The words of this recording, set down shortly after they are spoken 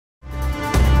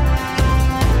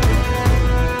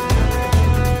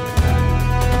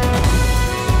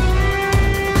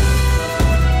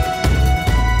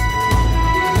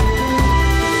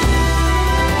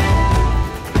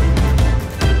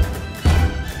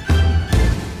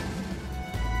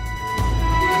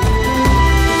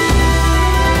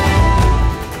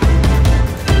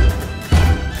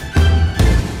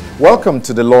Welcome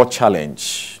to the Law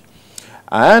Challenge.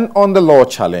 And on the Law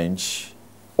Challenge,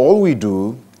 all we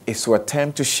do is to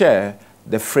attempt to share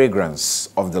the fragrance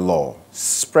of the law,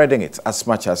 spreading it as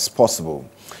much as possible.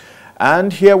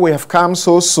 And here we have come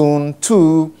so soon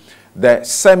to the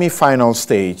semi-final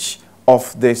stage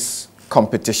of this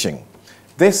competition.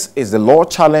 This is the Law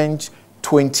Challenge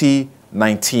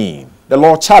 2019. The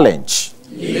Law Challenge.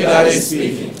 Legally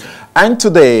speaking. And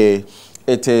today,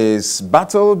 it is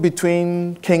battle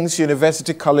between King's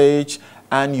University College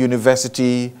and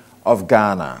University of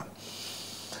Ghana.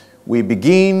 We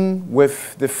begin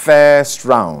with the first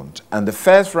round, and the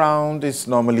first round is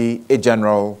normally a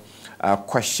general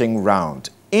question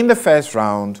round. In the first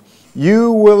round,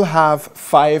 you will have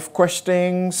 5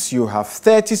 questions. You have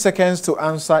 30 seconds to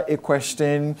answer a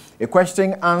question. A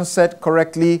question answered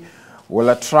correctly will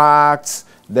attract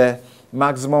the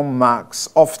maximum marks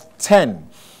of 10.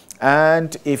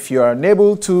 And if you are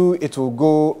unable to, it will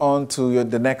go on to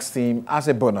the next theme as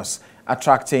a bonus,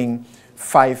 attracting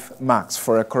 5 marks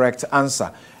for a correct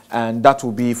answer. And that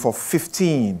will be for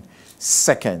 15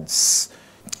 seconds.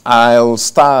 I'll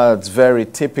start very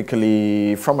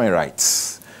typically from my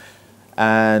right.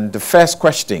 And the first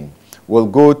question will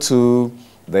go to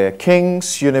the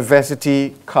King's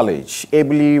University College,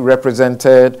 ably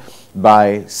represented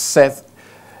by Seth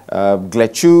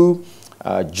Glechu,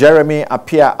 Jeremy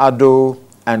Apia-Ado,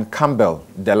 and Campbell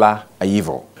Della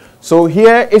Ayivo. So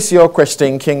here is your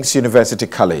question, King's University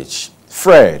College.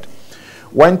 Fred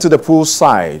went to the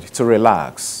poolside to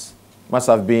relax. Must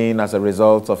have been as a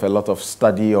result of a lot of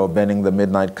study or burning the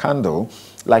midnight candle,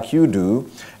 like you do.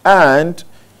 And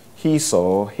he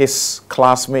saw his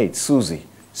classmate, Susie,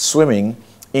 swimming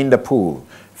in the pool.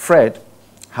 Fred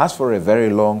has for a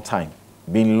very long time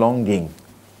been longing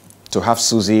to have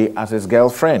Susie as his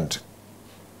girlfriend.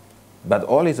 But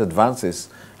all his advances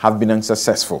have been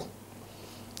unsuccessful.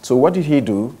 So what did he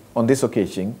do on this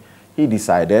occasion? He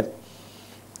decided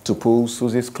to pull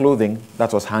Susie's clothing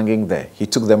that was hanging there. He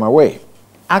took them away.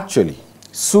 Actually,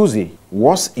 Susie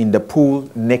was in the pool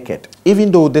naked. Even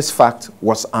though this fact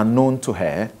was unknown to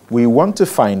her, we want to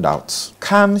find out,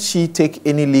 can she take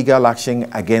any legal action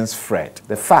against Fred?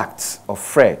 The fact of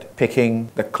Fred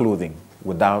picking the clothing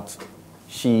without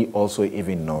she also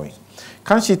even knowing.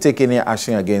 Can she take any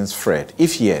action against Fred?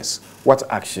 If yes, what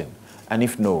action? And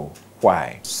if no,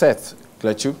 why? Seth,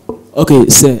 let you. Okay,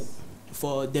 sir.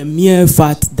 For the mere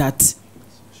fact that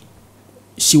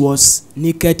she was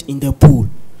naked in the pool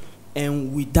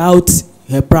and without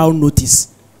her prior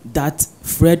notice that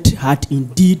Fred had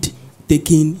indeed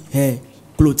taken her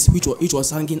clothes, which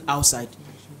was hanging outside.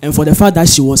 And for the fact that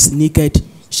she was naked,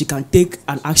 she can take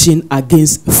an action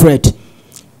against Fred.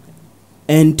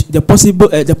 And the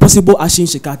possible action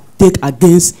she can take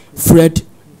against Fred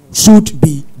should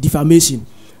be defamation,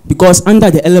 because under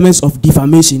the elements of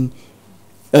defamation,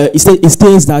 it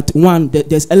states that one,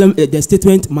 the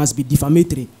statement must be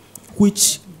defamatory,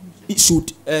 which it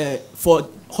should for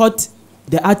what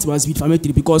the act must be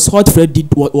defamatory, because what Fred did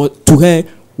to her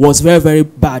was very, very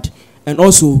bad, and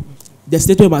also the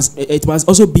statement must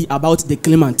also be about the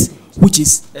claimant, which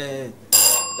is.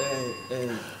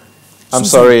 I'm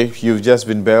sorry, you've just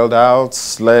been bailed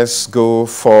out. Let's go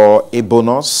for a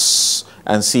bonus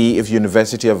and see if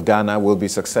University of Ghana will be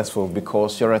successful,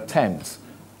 because your attempt,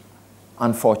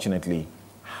 unfortunately,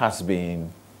 has been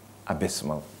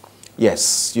abysmal.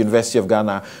 Yes, University of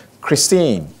Ghana.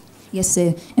 Christine. Yes,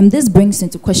 sir. And this brings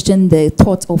into question the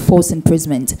thought of false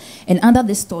imprisonment. And under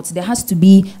this thought, there has to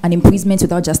be an imprisonment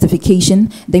without justification.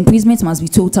 The imprisonment must be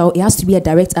total. It has to be a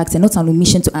direct act and not an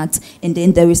omission to act. And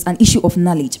then there is an issue of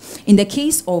knowledge. In the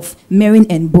case of Marin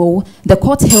and Bo, the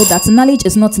court held that knowledge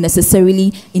is not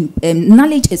necessarily,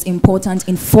 knowledge is important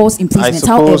in false imprisonment. I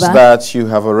suppose that you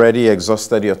have already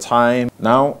exhausted your time.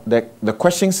 Now, the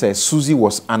question says Susie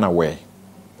was unaware.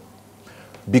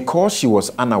 Because she was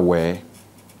unaware,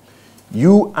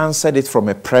 you answered it from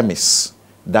a premise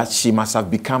that she must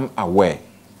have become aware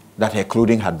that her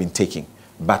clothing had been taken,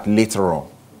 but later on.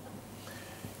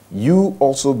 You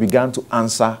also began to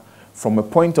answer from a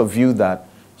point of view that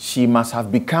she must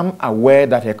have become aware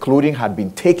that her clothing had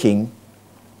been taken,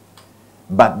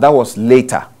 but that was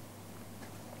later.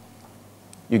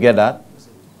 You get that?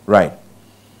 Right.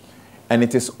 And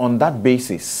it is on that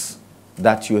basis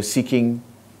that you're seeking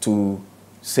to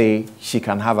say she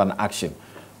can have an action.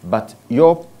 But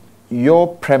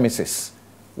your premises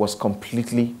was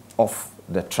completely off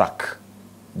the track,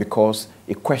 because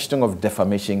a question of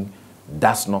defamation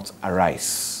does not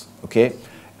arise, okay?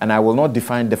 And I will not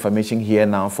define defamation here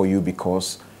now for you,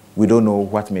 because we don't know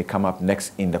what may come up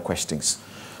next in the questions.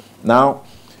 Now,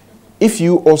 if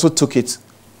you also took it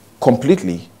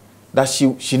completely, that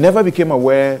she never became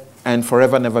aware and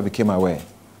forever never became aware,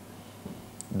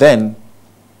 then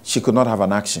she could not have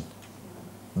an action.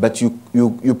 But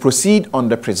you proceed on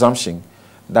the presumption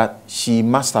that she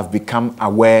must have become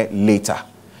aware later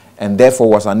and therefore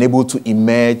was unable to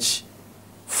emerge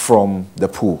from the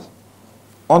pool.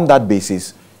 On that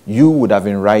basis, you would have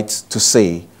been right to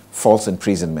say false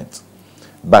imprisonment.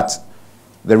 But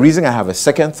the reason I have a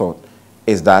second thought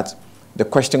is that the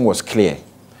question was clear,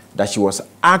 that she was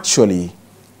actually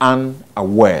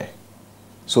unaware.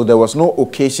 So there was no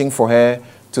occasion for her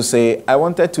to say, I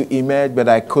wanted to emerge, but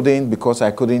I couldn't because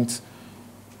I couldn't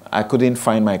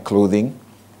find my clothing.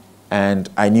 And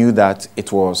I knew that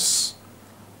it was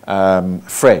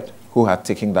Fred who had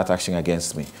taken that action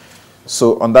against me.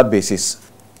 So on that basis,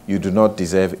 you do not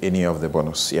deserve any of the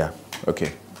bonus. Yeah,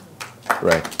 okay,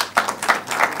 right.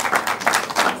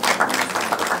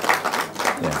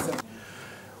 Yeah.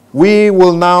 We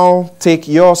will now take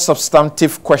your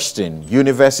substantive question,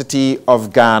 University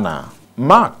of Ghana.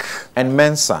 Mark and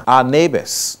Mensa are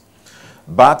neighbors,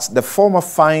 but the former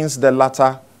finds the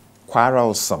latter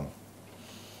quarrelsome.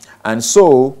 And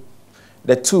so,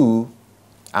 the two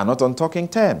are not on talking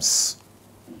terms.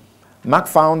 Mark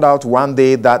found out one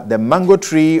day that the mango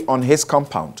tree on his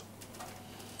compound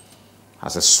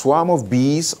has a swarm of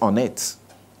bees on it,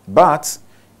 but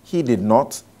he did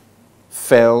not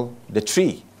fell the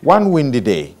tree. One windy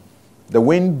day, the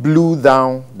wind blew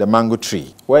down the mango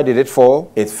tree. Where did it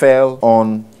fall? It fell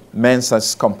on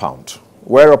Mensa's compound,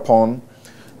 whereupon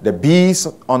the bees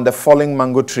on the falling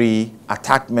mango tree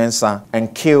attacked Mensa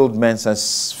and killed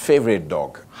Mensa's favorite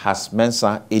dog. Has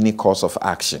Mensa any cause of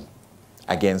action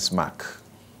against Mark?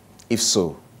 If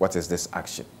so, what is this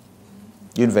action?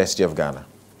 University of Ghana.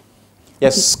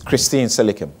 Yes, Christine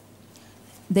Selikim.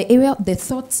 The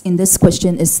thought in this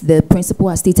question is the principle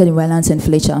as stated in Rylance and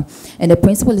Fletcher. And the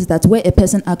principle is that where a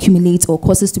person accumulates or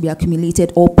causes to be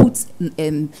accumulated or puts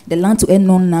the land to a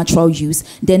non-natural use,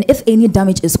 then if any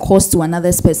damage is caused to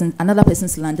another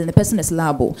person's land, then the person is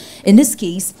liable. In this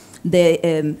case,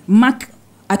 the Mark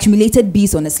accumulated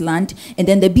bees on his land, and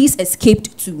then the bees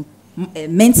escaped to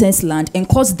Mensa's land and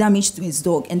caused damage to his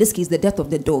dog, in this case the death of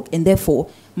the dog, and therefore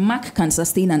Mark can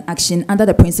sustain an action under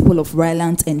the principle of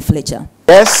Rylance and Fletcher.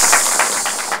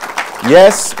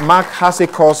 Yes, Mark has a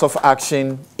cause of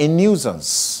action in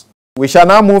nuisance. We shall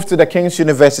now move to the King's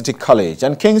University College.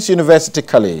 And King's University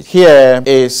College, here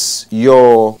is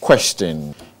your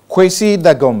question. Kwesi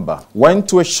Dagomba went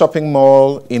to a shopping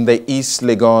mall in the East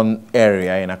Legon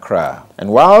area in Accra, and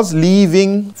whilst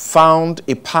leaving found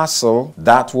a parcel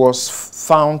that was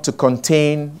found to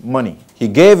contain money. He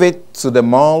gave it to the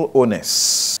mall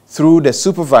owners through the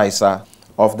supervisor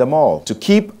of the mall to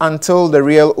keep until the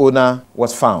real owner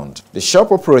was found. The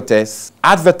shop operators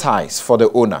advertised for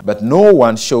the owner, but no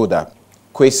one showed up.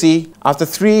 Kwesi, after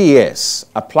 3 years,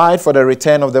 applied for the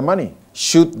return of the money.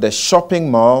 Should the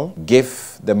shopping mall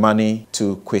give the money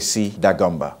to Kwesi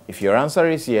Dagomba? If your answer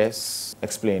is yes,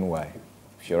 explain why.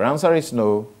 If your answer is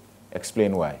no,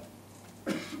 explain why.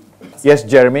 Yes,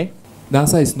 Jeremy? The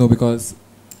answer is no, because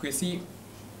Kwesi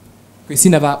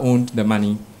never owned the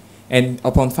money. And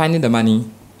upon finding the money,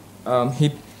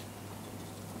 he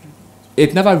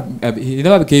never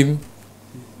became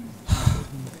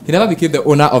the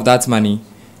owner of that money.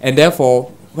 And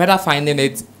therefore, whether finding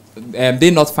it,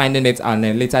 they not finding it on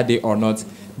a later day or not,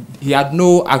 he had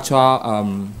no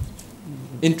actual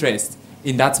interest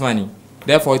in that money.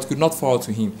 Therefore, it could not fall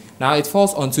to him. Now it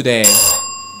falls onto the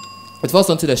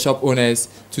shop owners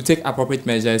to take appropriate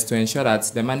measures to ensure that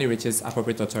the money reaches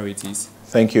appropriate authorities.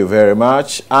 Thank you very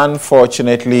much.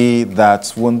 Unfortunately,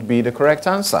 that won't be the correct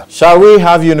answer. Shall we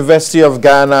have University of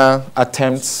Ghana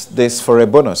attempt this for a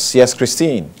bonus? Yes,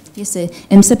 Christine. Yes, sir.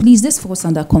 Sir, please, this falls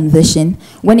under conversion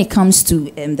when it comes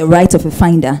to the right of a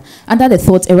finder. Under the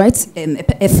thought,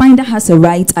 a finder has a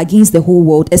right against the whole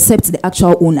world except the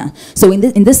actual owner. So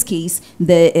in this case,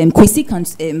 the Kwesi can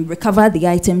recover the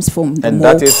items from the mall.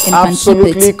 And that is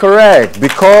absolutely correct,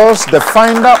 because the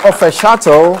finder of a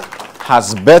chattel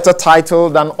has better title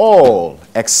than all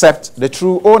except the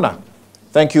true owner.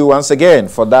 Thank you once again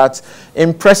for that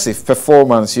impressive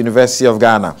performance, University of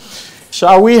Ghana.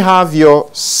 Shall we have your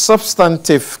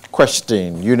substantive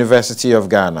question, University of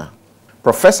Ghana?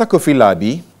 Professor Kofi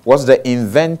Labi was the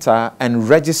inventor and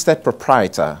registered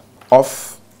proprietor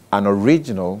of an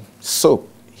original soap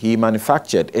he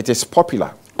manufactured. It is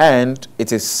popular, and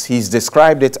he's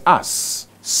described it as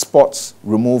spots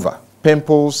remover,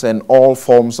 pimples and all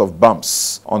forms of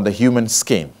bumps on the human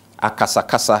skin.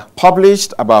 Akasakasa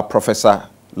published about Professor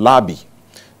Labi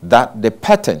that the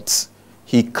patent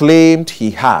he claimed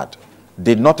he had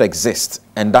did not exist,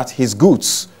 and that his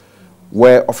goods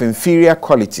were of inferior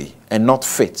quality and not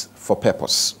fit for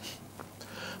purpose.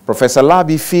 Professor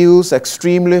Labi feels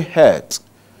extremely hurt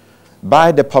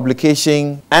by the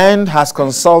publication and has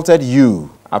consulted you,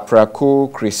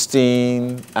 Aprako,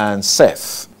 Christine, and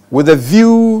Seth, with a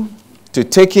view to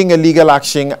taking a legal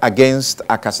action against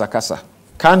Akasakasa.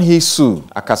 Can he sue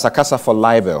Akasakasa for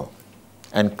libel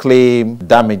and claim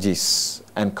damages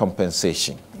and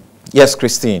compensation? Yes,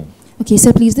 Christine. Okay,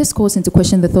 so please, this calls into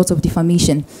question the thought of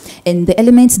defamation. And the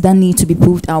elements that need to be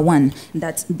proved are: one,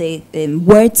 that the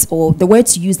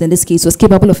words used in this case was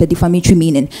capable of a defamatory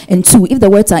meaning; and two, if the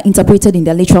words are interpreted in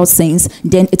their literal sense,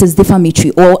 then it is defamatory,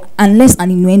 or unless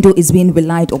an innuendo is being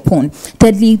relied upon.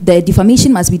 Thirdly, the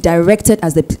defamation must be directed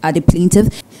at the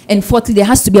plaintiff. And fourthly, there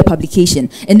has to be a publication.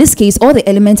 In this case, all the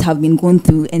elements have been gone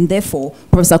through, and therefore,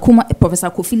 Professor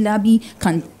Kofi Labi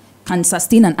can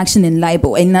sustain an action in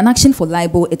libel. And in an action for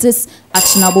libel, it is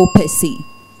actionable per se.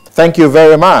 Thank you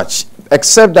very much.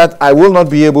 Except that I will not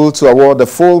be able to award the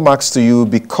full marks to you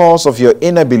because of your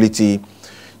inability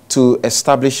to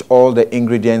establish all the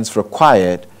ingredients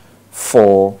required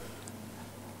for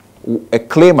a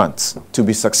claimant to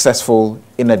be successful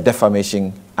in a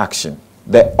defamation action.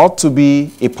 There ought to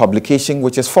be a publication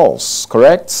which is false,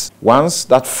 correct? Once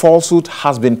that falsehood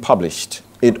has been published,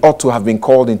 it ought to have been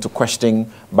called into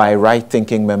question by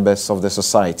right-thinking members of the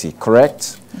society,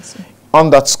 correct? Yes, sir. On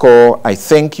that score, I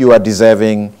think you are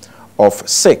deserving of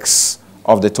 6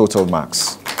 of the total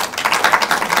marks.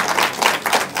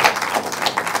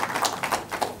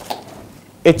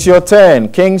 It's your turn,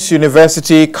 King's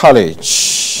University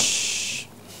College.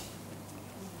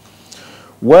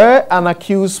 Where an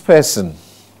accused person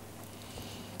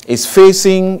is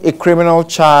facing a criminal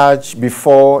charge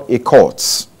before a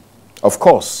court, of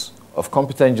course, of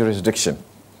competent jurisdiction,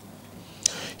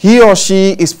 he or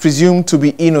she is presumed to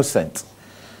be innocent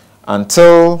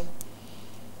until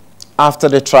after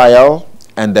the trial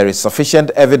and there is sufficient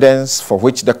evidence for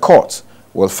which the court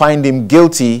will find him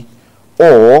guilty,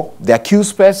 or the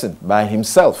accused person by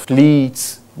himself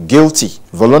pleads guilty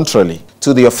voluntarily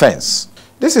to the offense.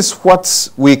 This is what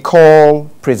we call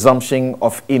presumption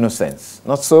of innocence,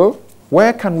 not so?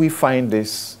 Where can we find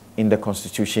this in the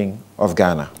Constitution of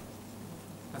Ghana?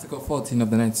 Article 14 of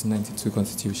the 1992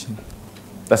 Constitution.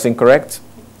 That's incorrect?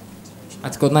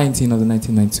 Article 19 of the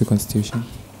 1992 Constitution.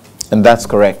 And that's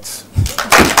correct.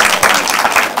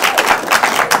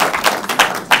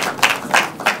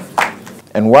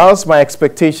 And whilst my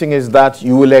expectation is that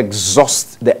you will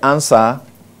exhaust the answer,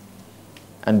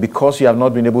 and because you have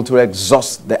not been able to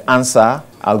exhaust the answer,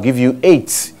 I'll give you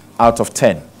 8 out of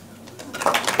 10.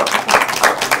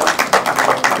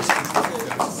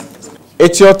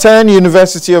 It's your turn,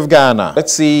 University of Ghana.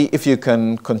 Let's see if you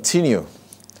can continue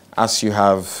as you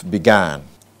have begun.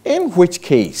 In which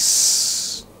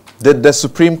case did the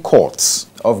Supreme Court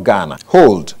of Ghana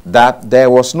hold that there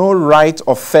was no right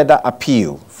of further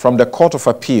appeal from the Court of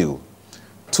Appeal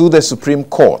to the Supreme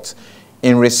Court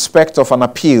in respect of an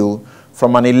appeal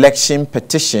from an election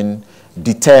petition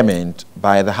determined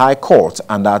by the High Court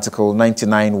under Article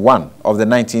 99(1) of the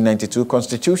 1992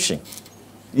 Constitution?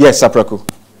 Yes, Aprako.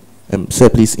 Sir,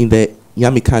 please, in the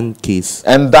Yamikan case.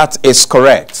 And that is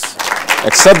correct.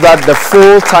 Except that the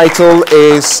full title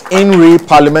is In Re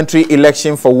Parliamentary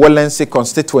Election for Walensee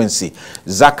Constituency,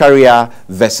 Zakaria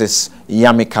versus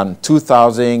Yamikan,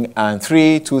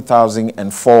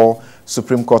 2003-2004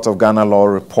 Supreme Court of Ghana Law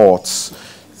Reports.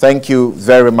 Thank you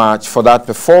very much for that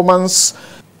performance.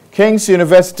 King's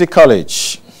University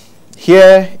College,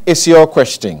 here is your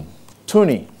question.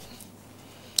 Tony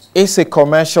is a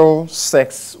commercial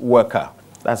sex worker.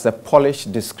 That's a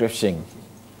polished description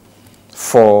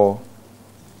for,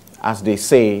 as they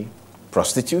say,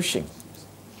 prostitution.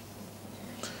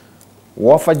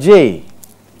 Wafa J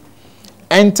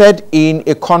entered in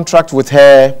a contract with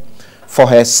her for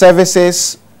her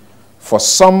services for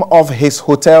some of his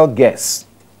hotel guests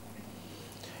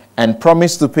and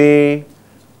promised to pay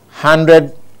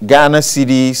 100 Ghana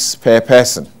cedis per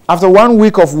person. After 1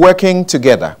 week of working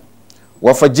together,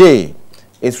 Wafa J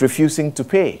is refusing to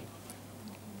pay.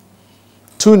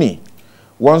 Tuni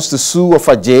wants to sue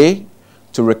Wafa J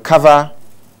to recover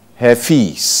her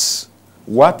fees.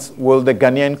 What will the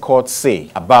Ghanaian court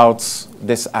say about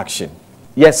this action?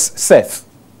 Yes, Seth.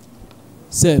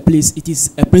 Sir, please, it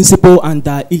is a principle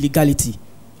under illegality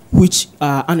which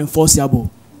are unenforceable,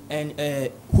 and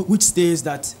which states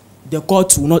that the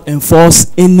court will not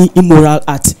enforce any immoral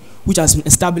act which has been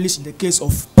established in the case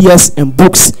of peers and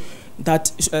books,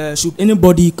 that should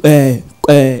anybody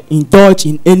indulge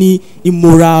in any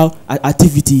immoral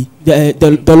activity,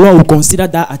 the law will consider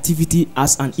that activity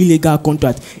as an illegal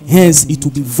contract. Hence, it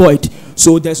will be void.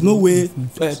 So there's no way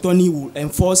Tony will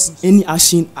enforce any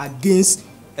action against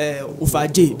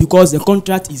Ofaje because the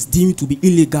contract is deemed to be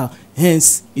illegal.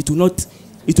 Hence, it will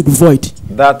be void.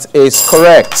 That is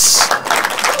correct.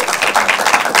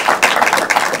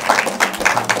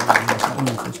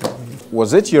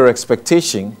 Was it your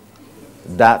expectation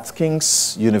that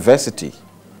King's University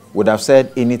would have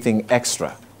said anything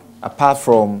extra apart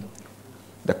from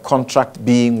the contract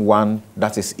being one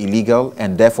that is illegal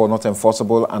and therefore not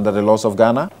enforceable under the laws of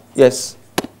Ghana? Yes.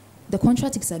 The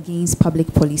contract is against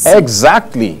public policy.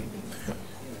 Exactly.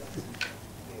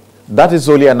 That is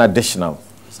only an additional,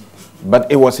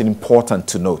 but it was important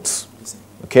to note.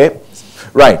 Okay?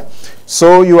 Right.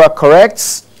 So you are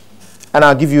correct, and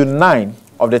I'll give you 9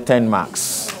 of the 10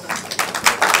 marks.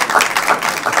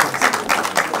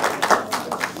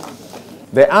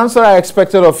 The answer I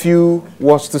expected of you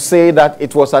was to say that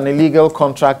it was an illegal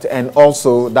contract and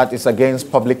also that it's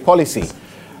against public policy.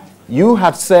 You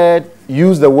had said,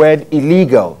 use the word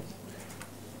illegal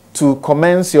to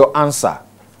commence your answer,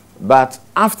 but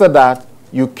after that,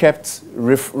 you kept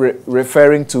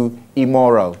referring to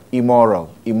immoral,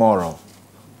 immoral, immoral.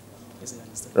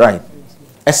 Right.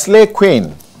 A slave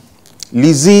queen,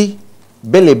 Lizzie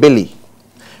Belebele,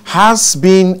 has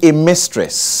been a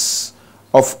mistress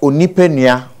of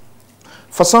Onipenia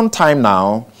for some time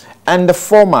now, and the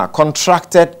former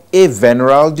contracted a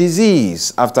venereal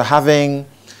disease after having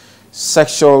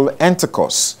sexual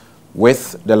intercourse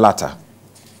with the latter.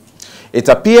 It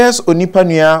appears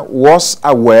Onipenia was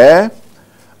aware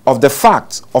of the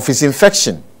fact of his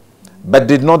infection, but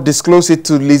did not disclose it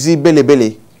to Lizzie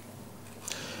Belebele.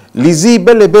 Lizzie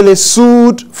Belebele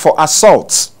sued for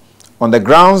assault on the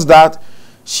grounds that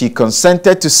she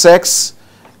consented to sex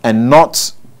and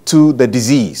not to the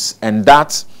disease, and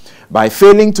that by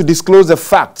failing to disclose the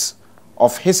fact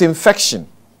of his infection,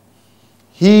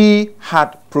 he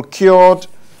had procured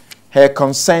her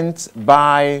consent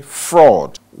by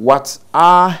fraud. What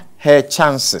are her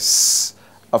chances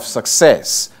of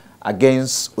success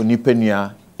against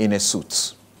Onipenia in a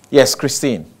suit? Yes,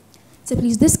 Christine. So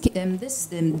please,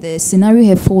 the scenario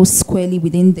here falls squarely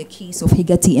within the case of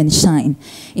Hegarty and Shine.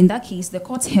 In that case, the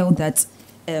court held that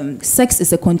sex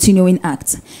is a continuing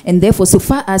act, and therefore, so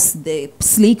far as the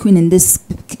slave queen in this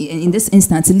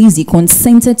instance, Lizzie,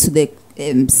 consented to the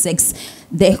sex,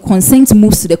 the consent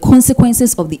moves to the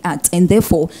consequences of the act, and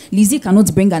therefore, Lizzie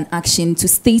cannot bring an action to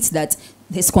state that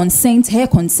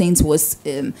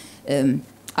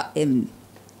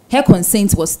her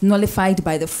consent was nullified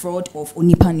by the fraud of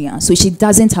Onipania, so she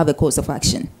doesn't have a cause of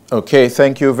action. Okay,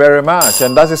 thank you very much,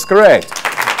 and that is correct.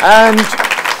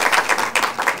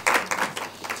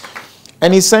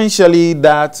 And essentially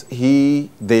that he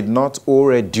did not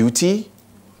owe a duty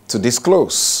to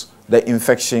disclose the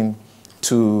infection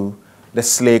to the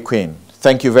slave queen.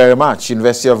 Thank you very much,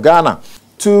 University of Ghana.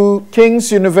 To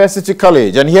King's University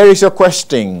College, and here is your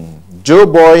question. Joe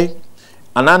Boy,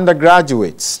 an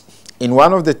undergraduate in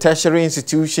one of the tertiary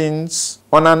institutions,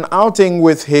 on an outing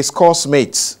with his course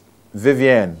mate,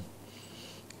 Vivian,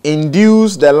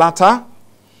 induced the latter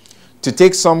to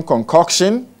take some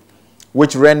concoction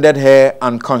which rendered her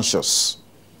unconscious.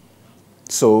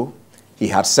 So he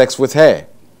had sex with her.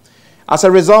 As a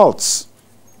result,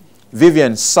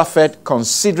 Vivian suffered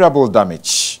considerable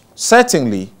damage.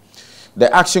 Certainly,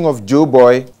 the action of Joe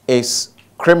Boy is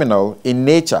criminal in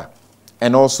nature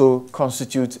and also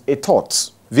constitutes a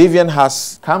tort. Vivian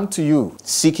has come to you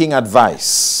seeking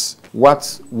advice.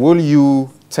 What will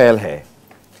you tell her?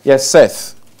 Yes,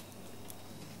 Seth.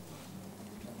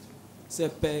 So,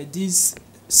 this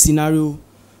scenario,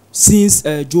 since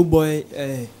Joe Boy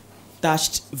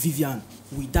touched Vivian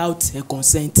without her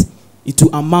consent, it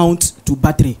will amount to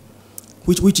battery,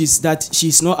 which is that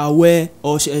she's not aware,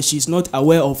 or she's not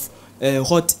aware of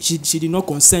what she did not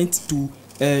consent to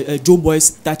Joe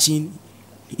Boy's touching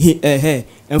her,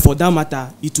 and for that matter,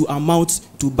 it will amount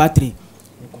to battery.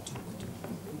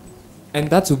 And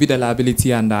that will be the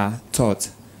liability under tort.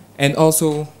 And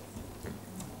also,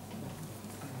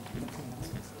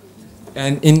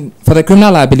 for the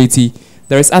criminal liability,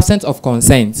 there is absence of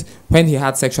consent when he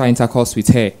had sexual intercourse with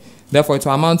her. Therefore, it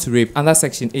will amount to rape under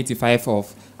Section 85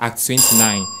 of Act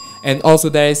 29. And also,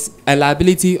 there is a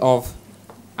liability of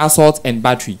assault and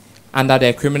battery under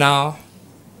Act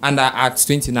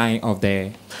 29 of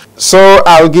the... So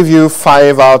I'll give you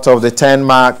 5 out of the 10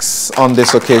 marks on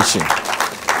this occasion.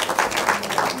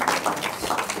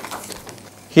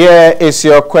 Here is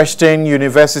your question,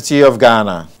 University of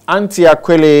Ghana. Auntie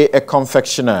Aquile, a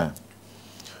confectioner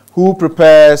who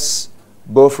prepares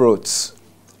both roads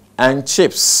and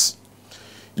chips,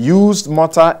 used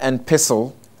mortar and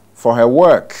pestle for her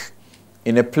work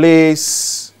in a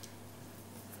place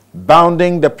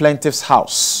bounding the plaintiff's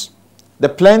house. The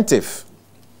plaintiff,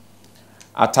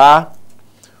 Atta,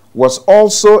 was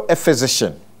also a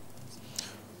physician.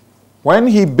 When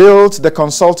he built the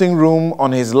consulting room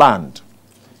on his land,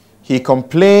 he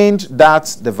complained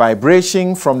that the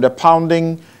vibration from the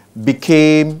pounding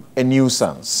became a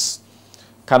nuisance.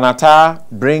 Can Atta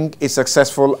bring a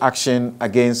successful action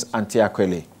against Auntie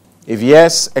Aquile? If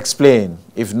yes, explain.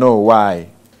 If no, why?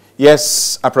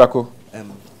 Yes, Aprako.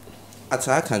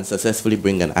 Atta can successfully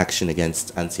bring an action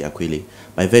against Auntie Aquile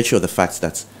by virtue of the fact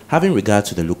that, having regard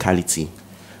to the locality,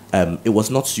 it was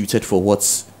not suited for what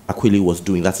Aquile was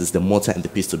doing, that is the mortar and the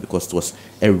pestle, because it was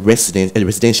a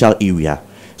residential area.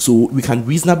 So we can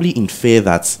reasonably infer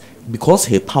that because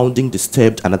her pounding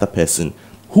disturbed another person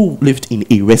who lived in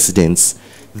a residence,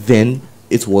 then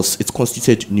it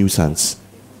constituted nuisance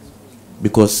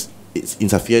because it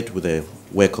interfered with the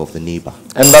work of the neighbor.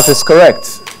 And that is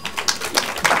correct.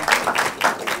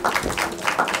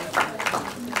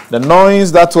 The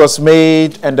noise that was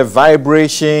made and the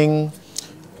vibration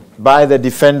by the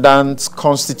defendant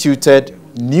constituted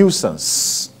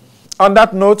nuisance. On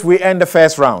that note, we end the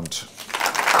first round.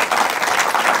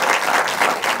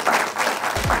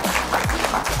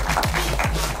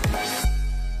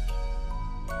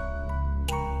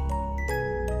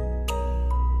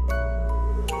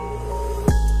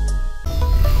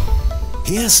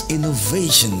 Here's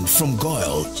innovation from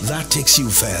Goyle that takes you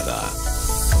further.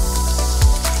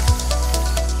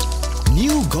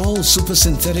 New Goyle Super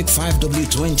Synthetic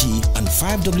 5W20 and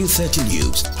 5W30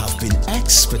 lubes have been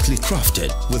expertly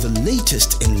crafted with the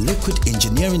latest in liquid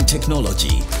engineering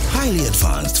technology, highly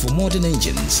advanced for modern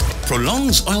engines,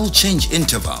 prolongs oil change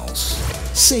intervals,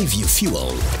 save you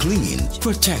fuel, clean,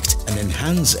 protect and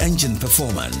enhance engine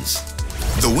performance.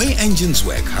 The way engines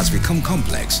work has become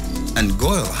complex, and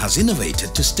Goyle has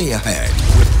innovated to stay ahead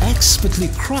with expertly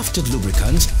crafted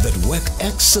lubricants that work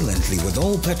excellently with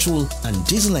all petrol and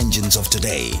diesel engines of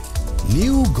today.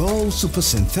 New Goyle Super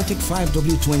Synthetic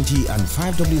 5W20 and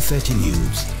 5W30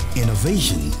 lubes.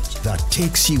 Innovation that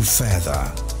takes you further.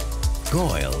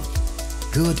 Goyle.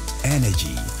 Good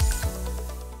energy.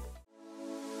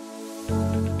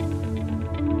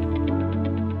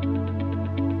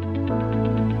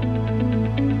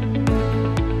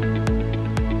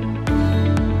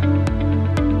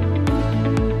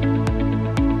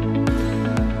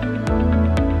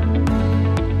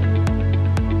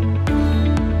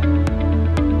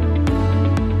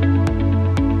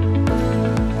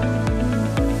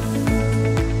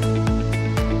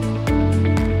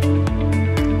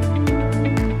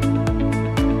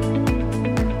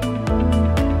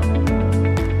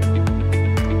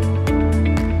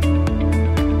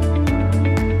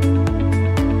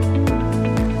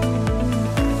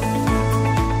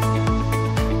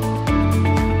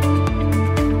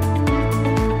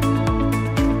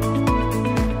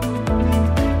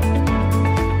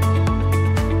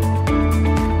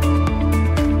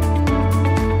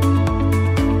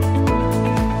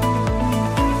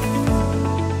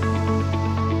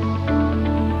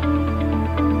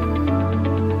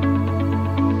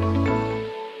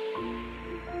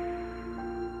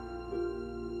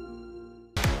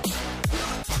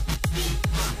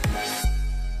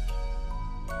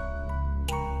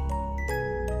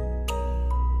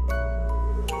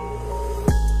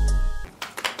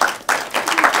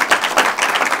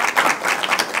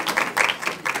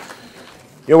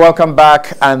 You're welcome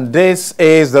back, and this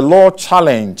is the Law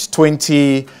Challenge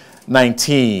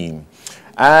 2019.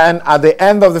 And at the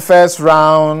end of the first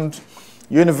round,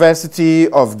 University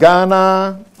of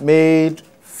Ghana made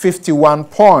 51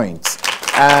 points,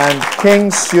 and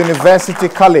King's University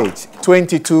College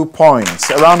 22 points.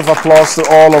 A round of applause to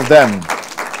all of them.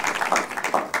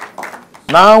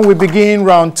 Now we begin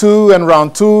round two, and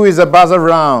round two is a buzzer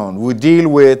round. We deal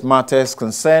with matters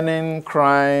concerning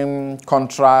crime,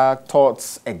 contract,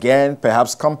 torts, again,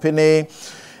 perhaps company,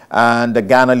 and the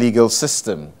Ghana legal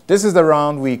system. This is the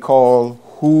round we call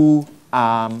Who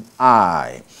Am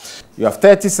I? You have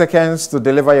 30 seconds to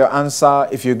deliver your answer.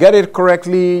 If you get it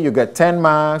correctly, you get 10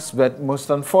 marks, but most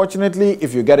unfortunately,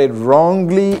 if you get it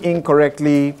wrongly,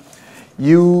 incorrectly,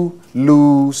 you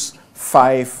lose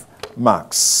 5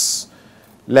 marks.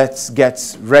 Let's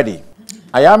get ready.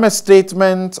 I am a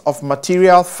statement of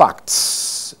material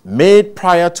facts made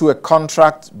prior to a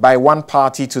contract by one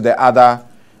party to the other,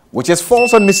 which is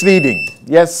false and misleading.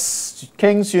 Yes,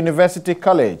 King's University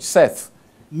College. Seth.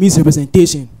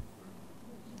 Misrepresentation.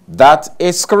 That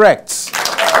is correct.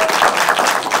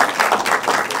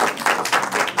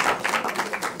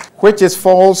 Which is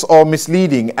false or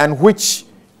misleading, and which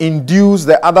induce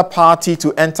the other party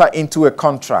to enter into a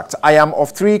contract. I am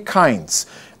of 3 kinds: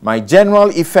 My general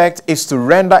effect is to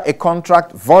render a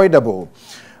contract voidable.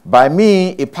 By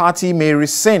me, a party may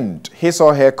rescind his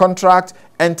or her contract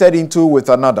entered into with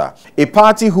another. A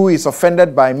party who is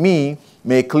offended by me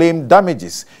may claim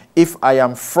damages if I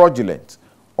am fraudulent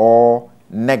or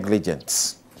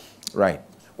negligent. Right.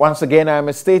 Once again, I am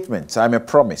a statement. I am a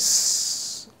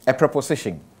promise. A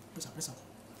preposition.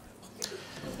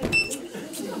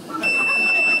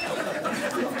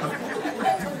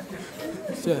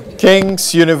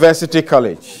 King's University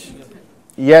College.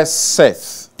 Yes,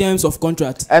 Seth. Terms of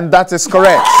contract. And that is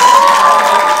correct.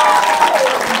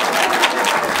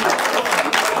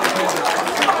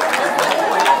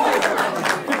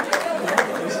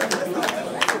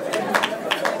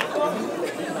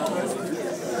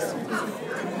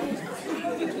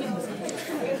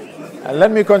 And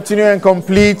let me continue and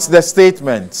complete the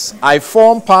statement. I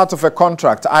form part of a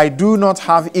contract. I do not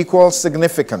have equal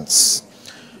significance.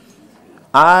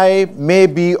 I may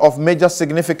be of major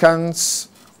significance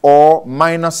or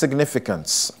minor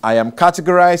significance. I am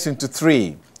categorized into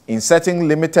three. In certain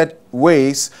limited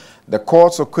ways, the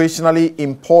courts occasionally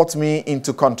import me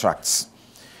into contracts.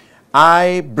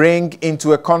 I bring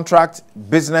into a contract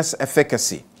business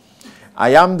efficacy. I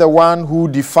am the one who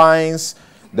defines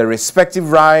the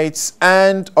respective rights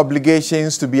and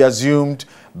obligations to be assumed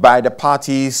by the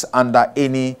parties under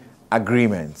any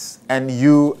agreements. And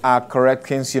you are correct,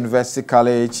 King's University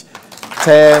College,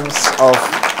 terms of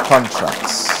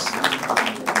contracts.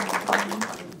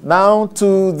 Now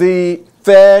to the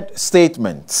third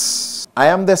statement. I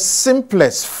am the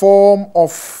simplest form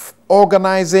of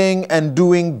organizing and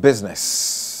doing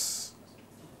business.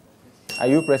 Are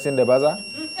you pressing the buzzer?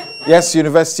 Yes,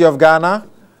 University of Ghana.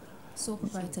 Sole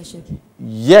proprietorship.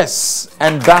 Yes,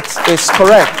 and that is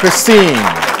correct, Christine.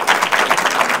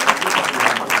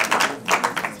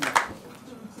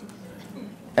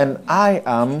 And I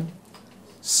am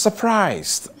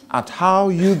surprised at how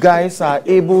you guys are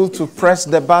able to press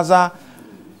the buzzer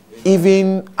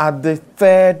even at the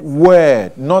third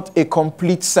word, not a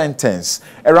complete sentence.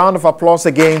 A round of applause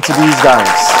again to these guys.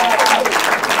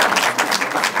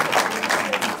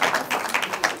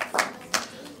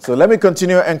 So let me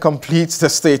continue and complete the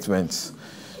statement.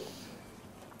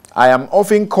 I am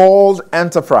often called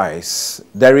enterprise.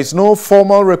 There is no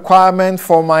formal requirement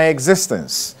for my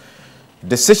existence.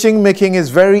 Decision making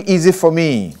is very easy for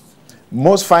me.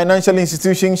 Most financial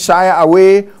institutions shy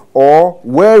away or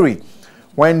wary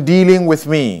when dealing with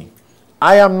me.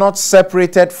 I am not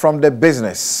separated from the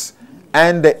business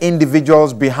and the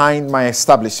individuals behind my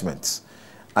establishment.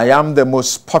 I am the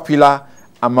most popular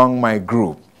among my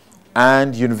group.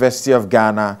 And University of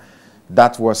Ghana,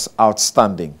 that was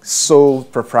outstanding. Sole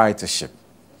proprietorship.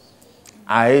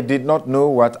 I did not know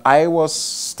what I was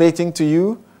stating to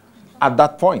you at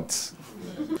that point.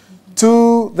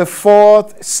 To the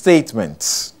fourth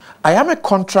statement. I am a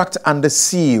contract under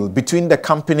seal between the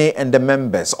company and the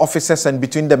members, officers, and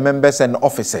between the members and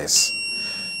officers.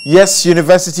 Yes,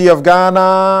 University of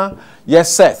Ghana.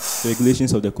 Yes, Seth.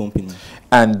 Regulations of the company.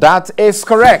 And that is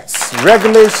correct.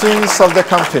 Regulations of the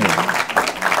company.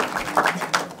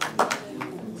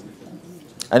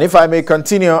 And if I may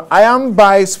continue, I am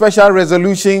by special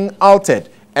resolution altered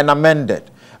and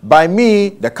amended. By me,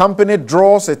 the company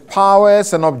draws its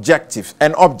powers and objectives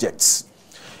and objects.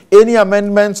 Any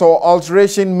amendments or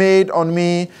alteration made on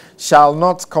me shall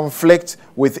not conflict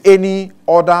with any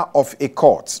order of a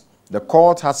court. The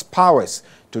court has powers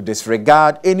to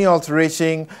disregard any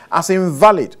alteration as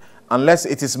invalid unless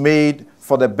it is made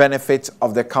for the benefit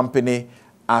of the company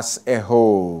as a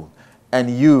whole. And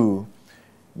you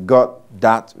got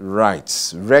that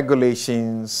right.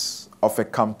 Regulations of a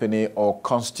company or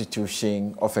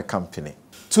constitution of a company.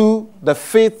 To the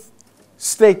fifth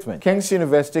statement. King's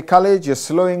University College, you're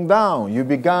slowing down. You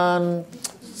began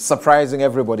surprising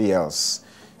everybody else.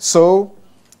 So,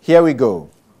 here we go.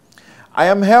 I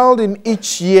am held in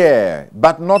each year,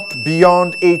 but not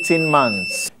beyond 18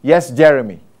 months. Yes,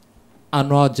 Jeremy.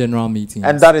 Annual general meetings.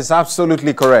 And that is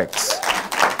absolutely correct.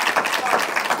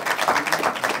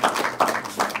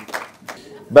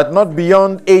 But not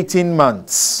beyond 18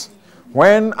 months.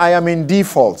 When I am in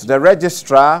default, the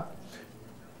registrar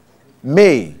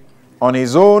may, on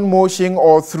his own motion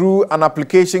or through an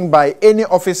application by any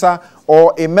officer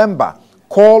or a member,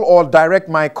 call or direct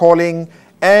my calling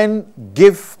and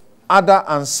give other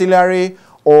ancillary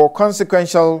or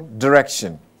consequential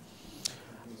direction.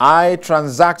 I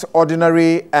transact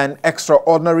ordinary and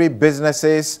extraordinary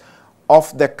businesses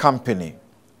of the company.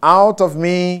 Out of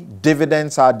me,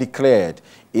 dividends are declared.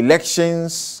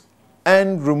 Elections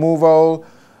and removal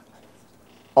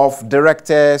of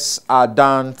directors are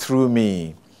done through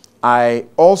me. I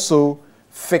also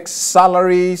fixed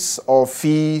salaries or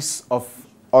fees of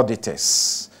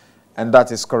auditors. And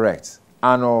that is correct.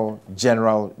 Annual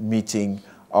general meeting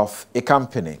of a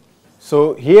company.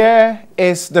 So here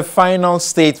is the final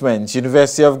statement.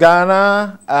 University of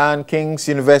Ghana and King's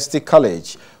University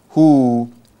College.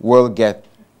 Who will get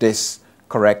this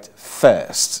correct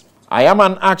first? I am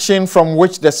an action from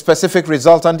which the specific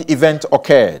resultant event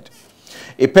occurred.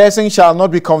 A person shall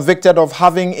not be convicted of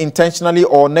having intentionally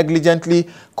or negligently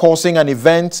causing an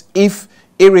event if,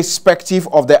 irrespective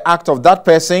of the act of that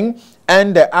person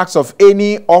and the acts of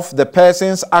any of the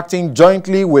persons acting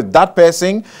jointly with that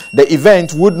person, the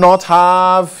event would not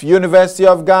have University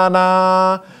of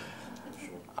Ghana,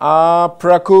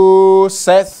 Praku,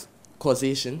 Seth.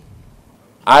 Causation.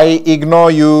 I ignore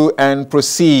you and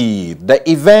proceed. The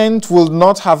event will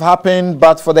not have happened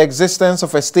but for the existence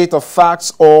of a state of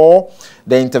facts or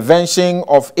the intervention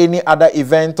of any other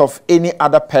event of any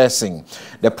other person.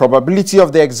 The probability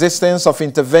of the existence of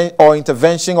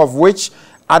intervention of which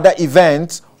other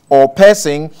event or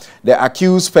person the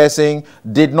accused person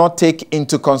did not take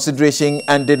into consideration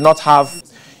and did not have.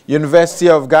 University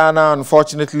of Ghana,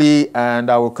 unfortunately,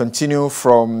 and I will continue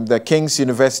from the King's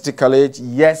University College.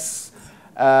 Yes.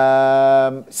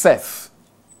 Seth.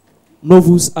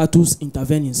 Novus atus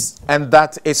intervenis. And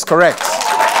that is correct.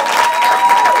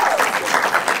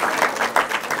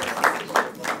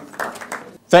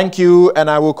 Thank you, and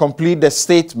I will complete the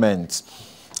statement.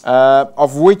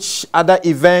 Of which other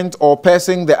event or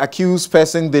person the accused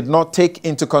person did not take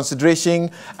into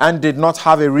consideration and did not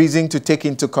have a reason to take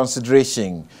into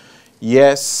consideration.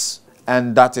 Yes,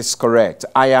 and that is correct.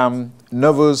 I am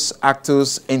novus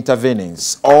actus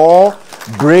intervenis, or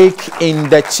break in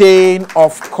the chain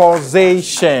of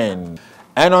causation.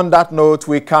 And on that note,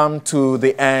 we come to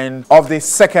the end of the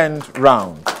second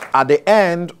round. At the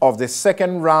end of the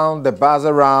second round, the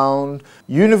buzzer round,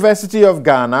 University of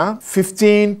Ghana,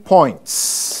 15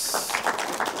 points.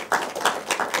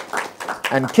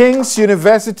 And King's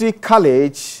University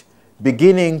College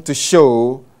beginning to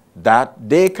show that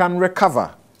they can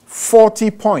recover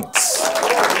 40 points.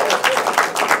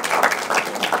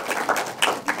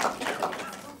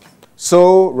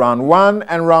 So, round 1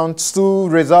 and round 2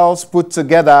 results put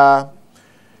together,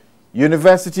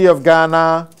 University of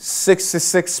Ghana,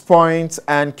 66 points,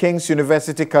 and King's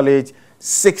University College,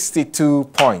 62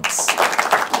 points.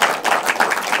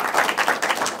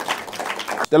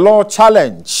 The law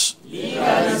challenge.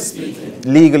 Legally speaking.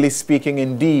 Legally speaking,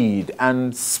 indeed,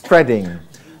 and spreading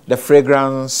the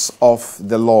fragrance of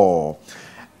the law.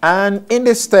 And in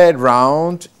this third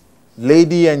round,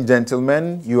 ladies and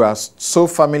gentlemen, you are so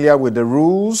familiar with the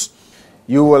rules.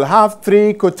 You will have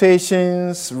 3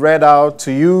 quotations read out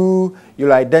to you.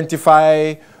 You'll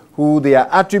identify who they are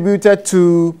attributed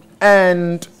to,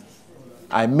 and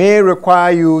I may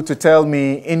require you to tell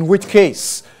me in which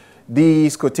case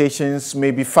these quotations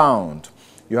may be found.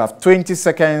 You have 20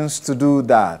 seconds to do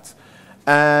that.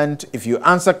 And if you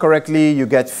answer correctly, you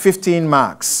get 15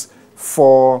 marks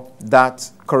for that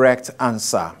correct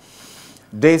answer.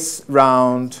 This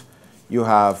round, you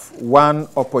have 1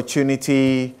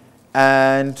 opportunity,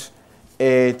 and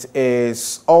it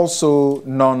is also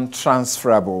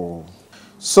non-transferable.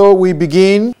 So we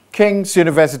begin. King's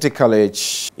University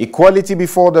College. Equality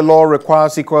before the law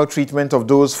requires equal treatment of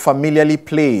those familiarly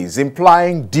placed,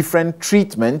 implying different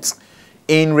treatment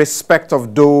in respect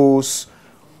of those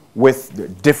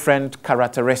with different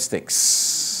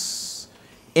characteristics.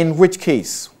 In which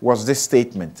case was this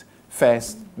statement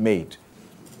first made?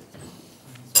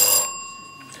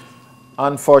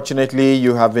 Unfortunately,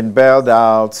 you have been bailed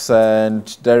out and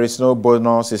there is no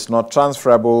bonus. It's not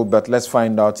transferable, but let's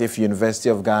find out if University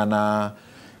of Ghana,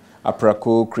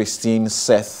 Aprako, Christine,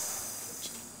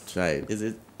 Seth. Try. Is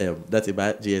it that's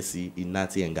about GSC in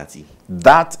Nati and Gati?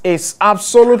 That is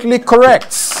absolutely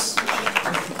correct.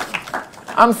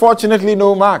 Unfortunately,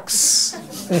 no marks.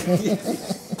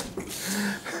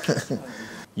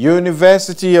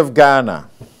 University of Ghana.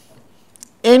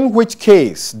 In which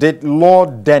case did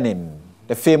Lord Denning,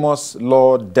 the famous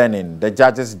Lord Denning, the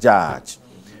judge's judge,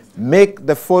 make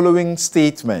the following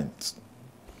statement?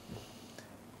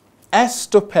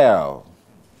 Estopel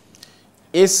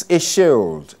is a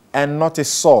shield and not a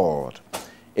sword.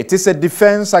 It is a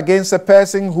defense against a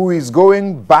person who is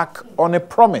going back on a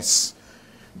promise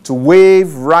to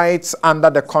waive rights under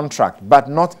the contract, but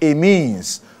not a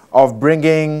means of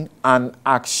bringing an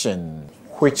action.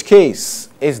 Which case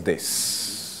is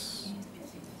this?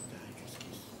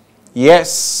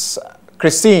 Yes,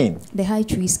 Christine. The high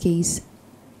trees case.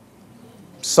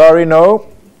 Sorry, no.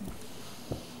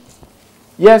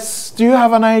 Yes, do you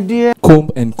have an idea?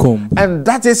 Comb and comb. And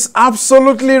that is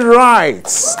absolutely right.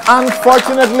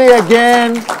 Unfortunately,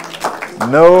 again,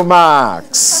 no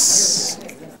marks.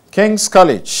 King's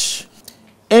College.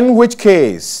 In which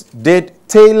case did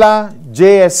Taylor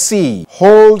JSC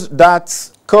hold that,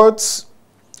 quote,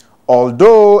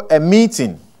 although a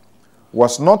meeting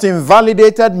was not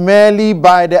invalidated merely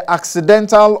by the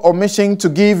accidental omission to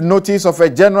give notice of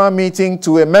a general meeting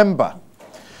to a member,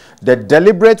 the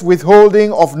deliberate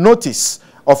withholding of notice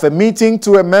of a meeting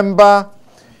to a member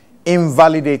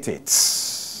invalidated.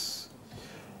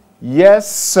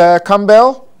 Yes,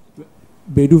 Campbell?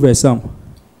 Bedu Versam.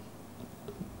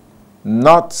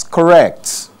 Not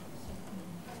correct.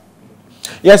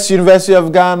 Yes, University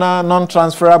of Ghana,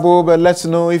 non-transferable, but let's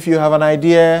know if you have an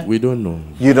idea. We don't know.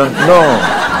 You don't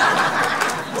know.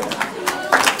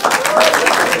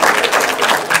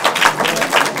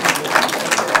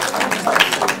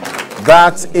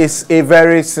 That is a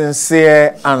very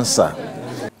sincere answer.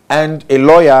 And a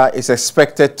lawyer is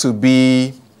expected to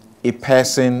be a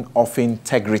person of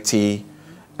integrity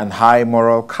and high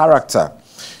moral character.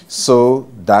 So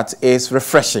that is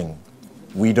refreshing.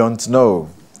 We don't know.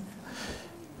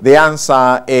 The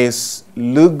answer is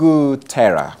Lugu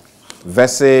Terra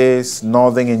versus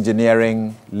Northern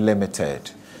Engineering Limited.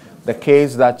 The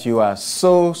case that you are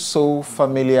so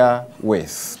familiar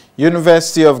with.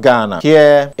 University of Ghana.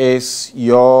 Here is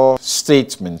your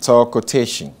statement or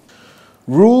quotation.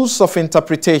 Rules of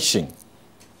interpretation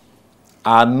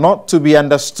are not to be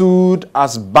understood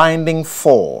as binding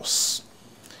force.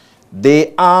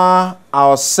 They are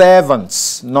our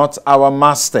servants, not our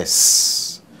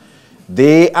masters.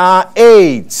 They are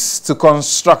aids to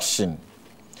construction,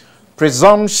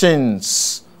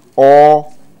 presumptions,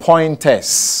 or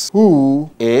pointers. Who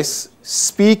is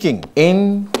speaking?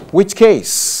 In which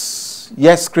case?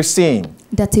 Yes, Christine.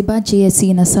 Datiba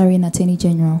JSC Nasari Attorney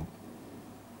General.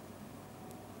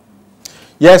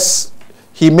 Yes,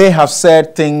 he may have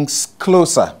said things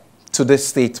closer to this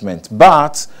statement,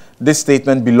 but this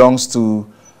statement belongs to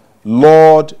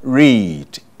Lord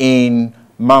Reed in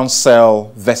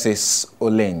Mounsell versus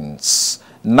Olens,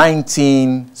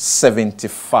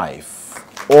 1975.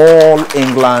 All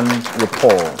England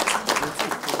report.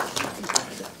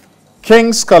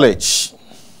 King's College.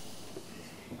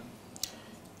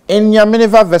 In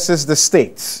Yaminiva versus the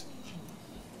State,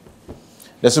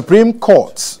 the Supreme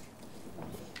Court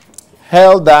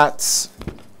held that,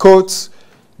 quote,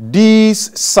 these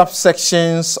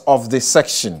subsections of the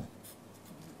section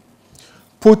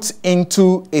put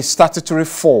into a statutory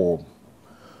form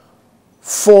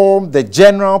the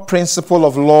general principle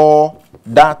of law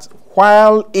that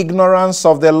while ignorance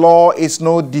of the law is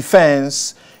no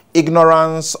defense,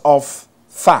 ignorance of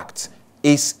fact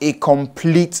is a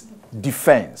complete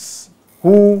defense.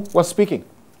 Who was speaking?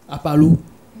 Apalu,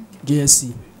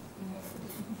 JSC.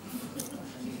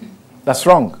 That's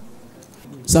wrong.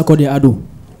 Sakode Ado.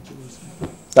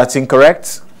 That's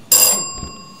incorrect.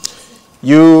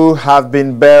 You have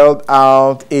been bailed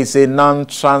out. It's a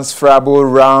non-transferable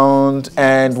round.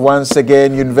 And once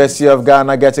again, University of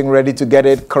Ghana getting ready to get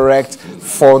it correct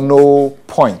for no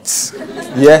points.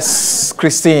 Yes,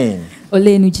 Christine.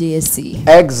 Olenu JSC.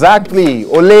 Exactly.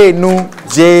 Olenu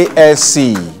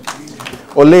JSC.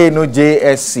 Olenu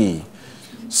JSC.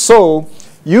 So,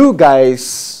 you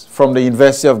guys from the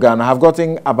University of Ghana have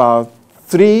gotten about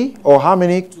 3 or how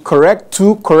many correct?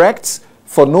 2 correct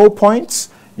for no points.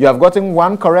 You have gotten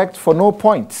 1 correct for no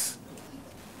points.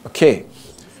 Okay.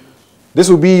 This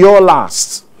will be your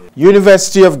last.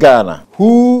 University of Ghana.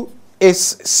 Who is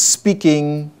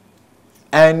speaking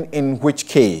and in which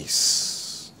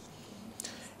case?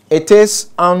 It is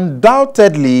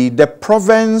undoubtedly the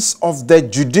province of the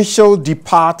Judicial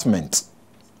Department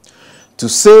to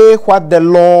say what the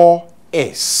law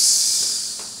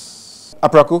is.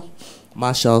 Apraku?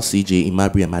 Marshall CJ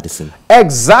Imabria Madison.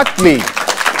 Exactly.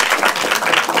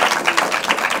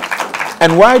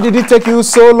 And why did it take you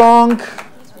so long?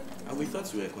 We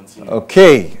thought we were continuing.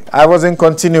 Okay, I wasn't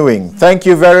continuing. Thank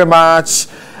you very much.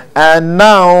 And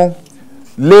now,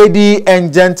 ladies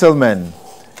and gentlemen,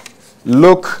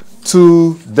 look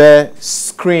to the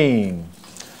screen.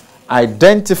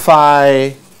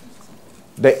 Identify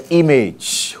the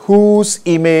image. Whose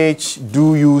image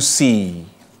do you see?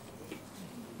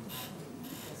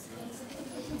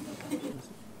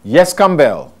 Yes,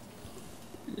 Campbell.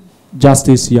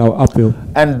 Justice Yao Appeal.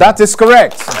 And that is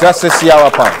correct. Justice Yao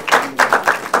Apau.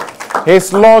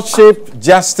 His Lordship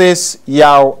Justice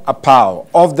Yao Apau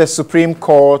of the Supreme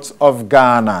Court of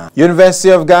Ghana.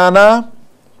 University of Ghana,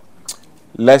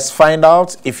 let's find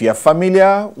out if you're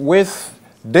familiar with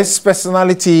this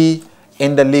personality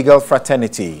in the legal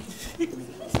fraternity.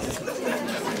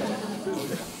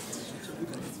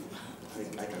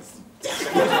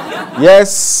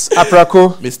 Yes,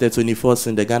 Aprako. Mr. Tony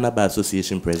Forson, the Ghana Bar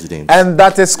Association President. And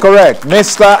that is correct.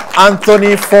 Mr.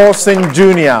 Anthony Forson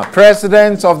Jr.,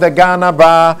 President of the Ghana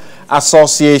Bar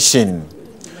Association.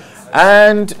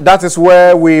 And that is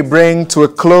where we bring to a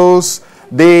close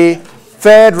the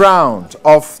third round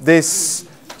of this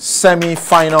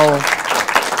semi-final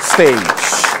stage.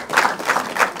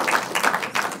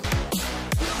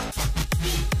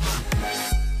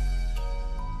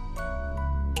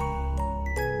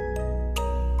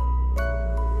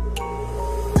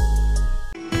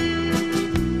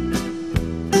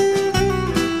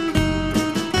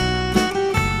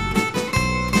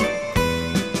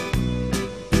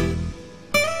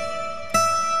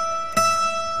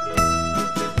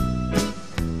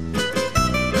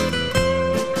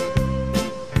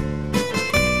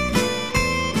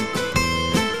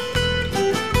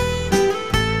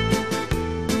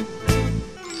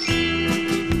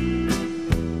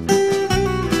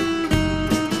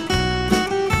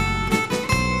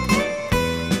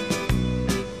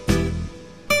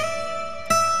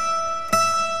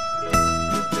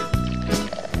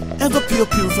 Ever pure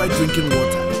purified drinking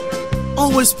water.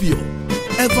 Always pure,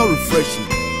 ever refreshing.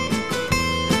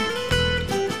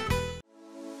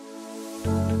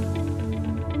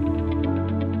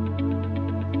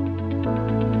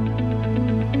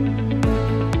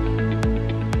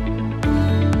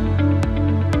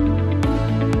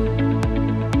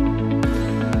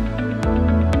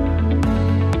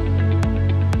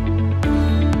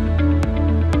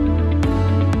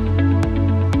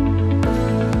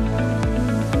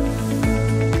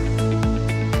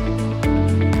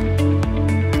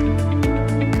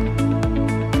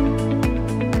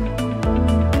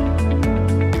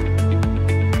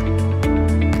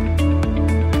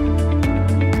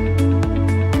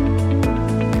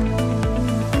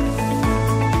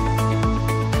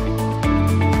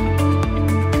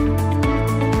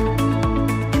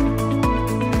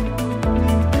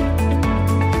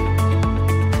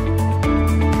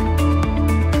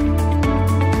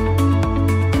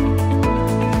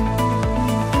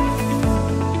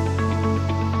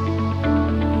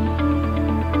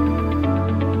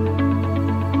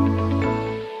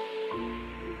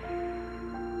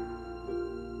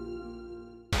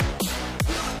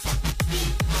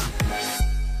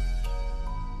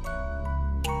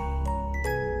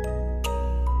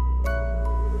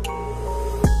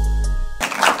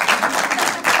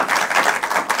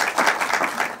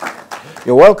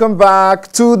 You're welcome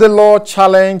back to the Law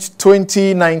Challenge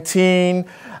 2019,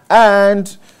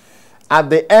 and at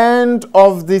the end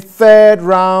of the third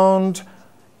round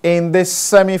in this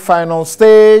semi-final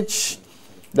stage,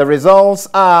 the results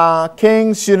are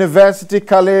King's University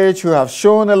College, who have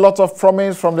shown a lot of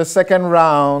promise from the second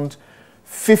round,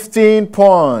 15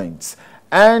 points,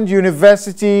 and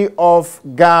University of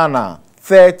Ghana,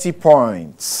 30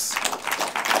 points.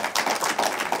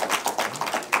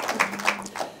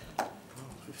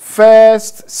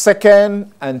 First,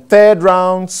 second, and third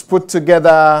rounds put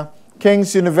together,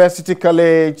 King's University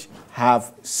College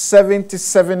have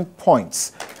 77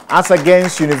 points, as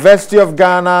against University of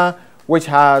Ghana, which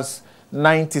has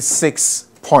 96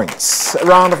 points. A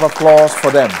round of applause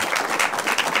for them.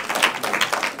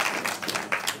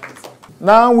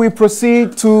 Now we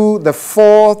proceed to the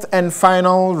fourth and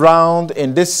final round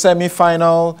in this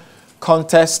semi-final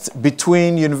contest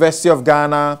between University of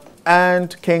Ghana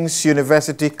and King's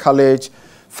University College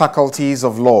Faculties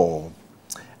of Law.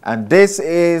 And this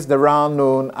is the round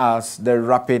known as the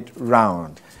rapid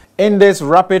round. In this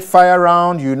rapid fire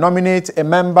round, you nominate a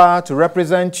member to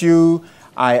represent you.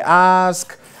 I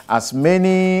ask as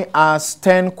many as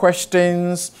 10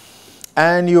 questions,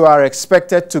 and you are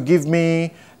expected to give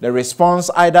me the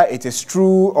response, either it is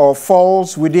true or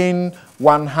false, within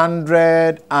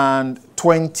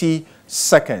 120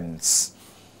 seconds.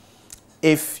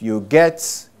 If you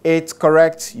get it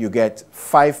correct, you get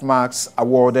 5 marks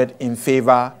awarded in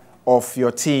favor of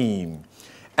your team.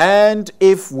 And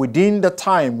if within the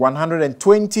time,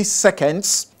 120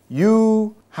 seconds,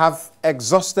 you have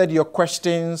exhausted your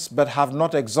questions but have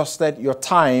not exhausted your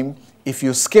time, if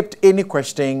you skipped any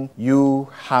question, you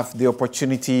have the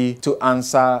opportunity to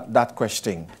answer that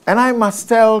question. And I must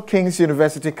tell King's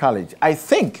University College, I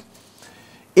think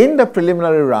in the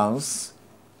preliminary rounds,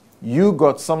 you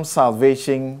got some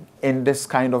salvation in this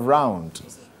kind of round.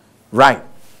 Right.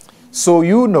 So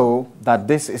you know that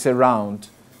this is a round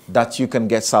that you can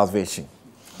get salvation.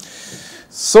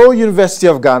 So University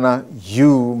of Ghana,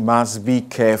 you must be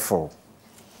careful.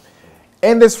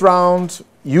 In this round,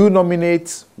 you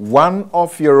nominate one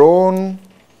of your own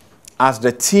as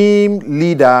the team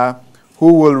leader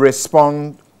who will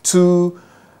respond to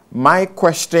my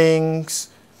questions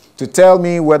to tell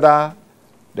me whether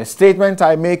the statement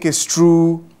I make is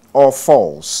true or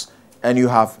false. And you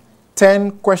have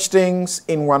 10 questions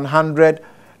in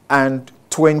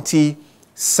 120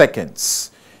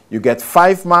 seconds. You get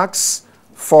 5 marks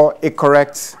for a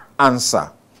correct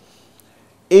answer.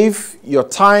 If your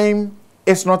time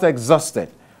is not exhausted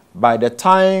by the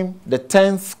time the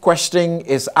 10th question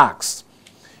is asked,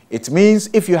 it means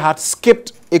if you had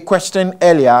skipped a question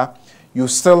earlier, you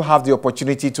still have the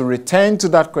opportunity to return to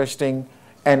that question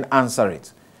and answer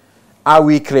it. Are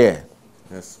we clear?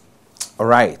 Yes. All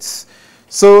right.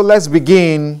 So let's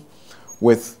begin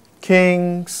with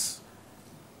King's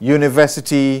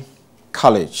University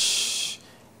College.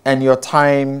 And your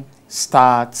time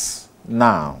starts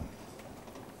now.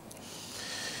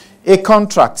 A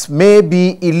contract may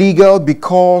be illegal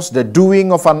because the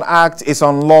doing of an act is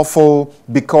unlawful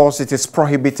because it is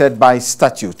prohibited by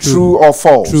statute. True or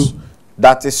false? True.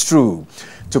 That is true.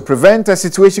 To prevent a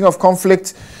situation of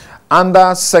conflict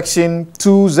under Section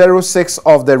 206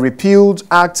 of the repealed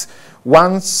Act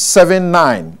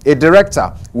 179, a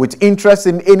director with interest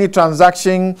in any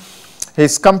transaction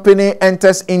his company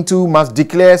enters into must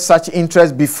declare such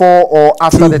interest before or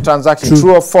after the transaction.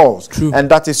 True or false? True. And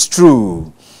that is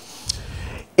true.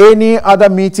 Any other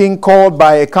meeting called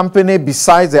by a company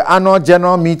besides the annual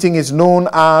general meeting is known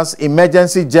as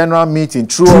emergency general meeting.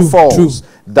 True or false? True.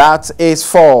 That is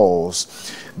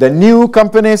false. The New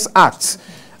Companies Act,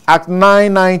 Act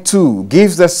 992,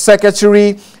 gives the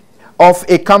secretary of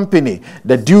a company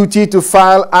the duty to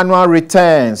file annual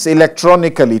returns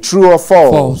electronically. True or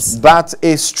false? False. That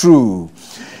is true.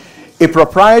 A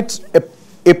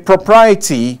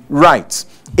propriety right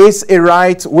is a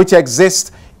right which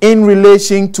exists in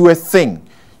relation to a thing.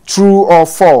 True or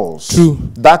false? True.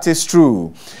 That is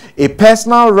true. A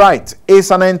personal right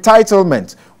is an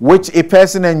entitlement which a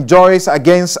person enjoys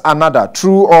against another.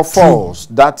 True or false?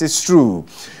 True. That is true.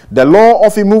 The law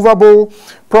of immovable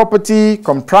property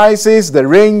comprises the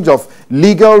range of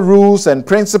legal rules and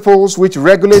principles which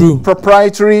regulate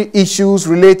proprietary issues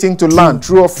relating to land.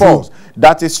 True or false?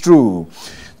 That is true.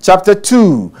 Chapter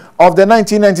 2 of the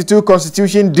 1992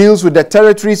 Constitution deals with the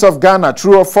territories of Ghana.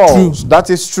 True or false? That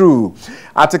is true.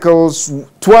 Articles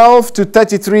 12 to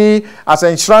 33, as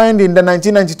enshrined in the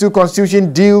 1992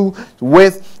 Constitution, deal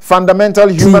with fundamental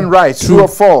human rights. True or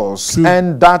false?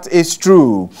 And that is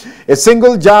true. A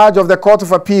single judge of the Court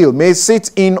of Appeal may sit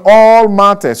in all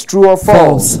matters. True or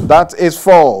false? That is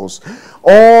false.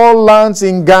 All lands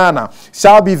in Ghana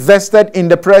shall be vested in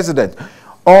the president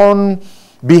on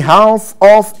behalf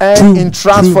of and in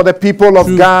trust for the people of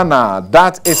Ghana.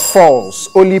 That is false.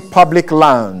 Only public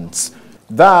lands.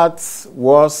 That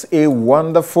was a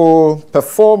wonderful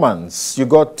performance. You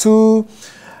got 2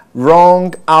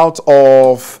 wrong out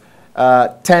of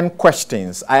 10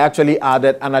 questions. I actually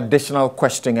added an additional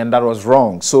question and that was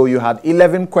wrong. So you had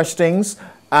 11 questions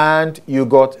and you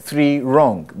got 3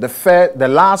 wrong. The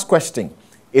last question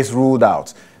is ruled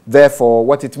out. Therefore,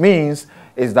 what it means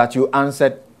is that you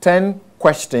answered 10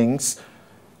 questions,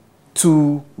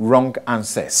 2 wrong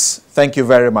answers. Thank you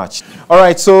very much. All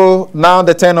right, so now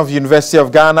the turn of University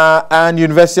of Ghana. And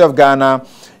University of Ghana,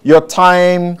 your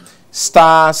time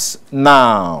starts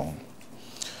now.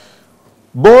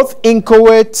 Both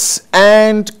inchoate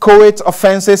and coate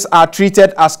offenses are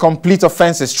treated as complete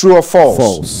offenses. True or false?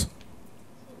 False.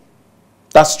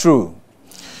 That's true.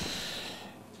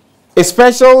 A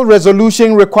special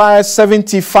resolution requires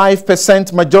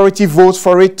 75% majority votes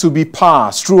for it to be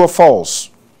passed. True or false?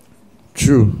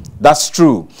 True. That's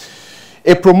true.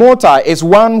 A promoter is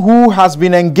one who has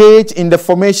been engaged in the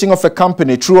formation of a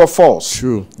company. True or false?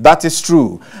 True. That is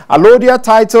true. Allodial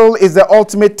title is the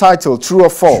ultimate title. True or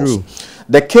false? True.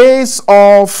 The case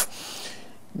of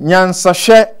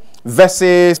Nyansashe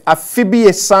versus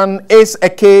Afibiye San is a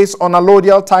case on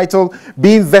allodial title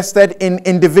being vested in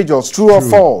individuals. True or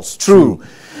false? True.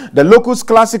 The locus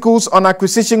classicus on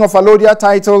acquisition of allodial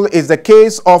title is the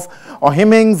case of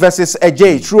Ohiming versus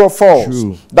Ejay. True or false?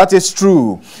 True. That is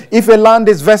true. If a land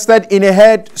is vested in a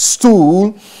head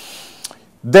stool,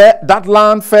 that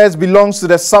land first belongs to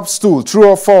the substool. True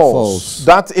or false? False.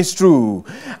 That is true.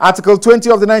 Article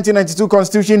 20 of the 1992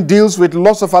 Constitution deals with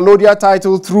loss of allodial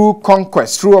title through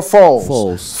conquest. True or false?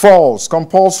 False. False.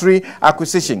 Compulsory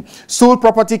acquisition. Stool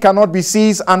property cannot be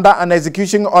seized under an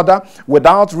execution order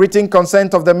without written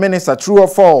consent of the minister. True or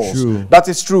false? True. That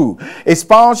is true. A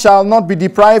spouse shall not be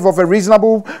deprived of a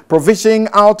reasonable provision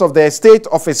out of the estate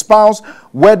of a spouse,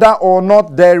 whether or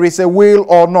not there is a will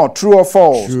or not. True or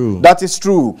false? True. That is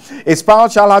true. A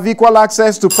spouse shall have equal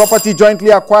access to property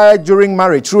jointly acquired during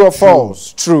marriage. True or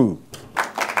false? True.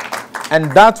 And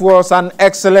that was an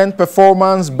excellent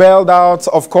performance, bailed out,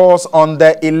 of course, on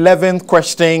the 11th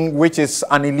question, which is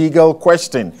an illegal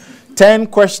question. 10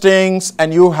 questions,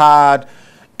 and you had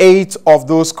 8 of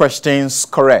those questions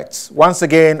correct. Once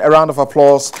again, a round of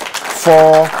applause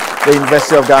for the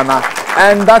University of Ghana.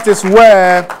 And that is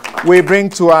where we bring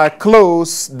to a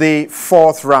close the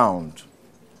 4th round.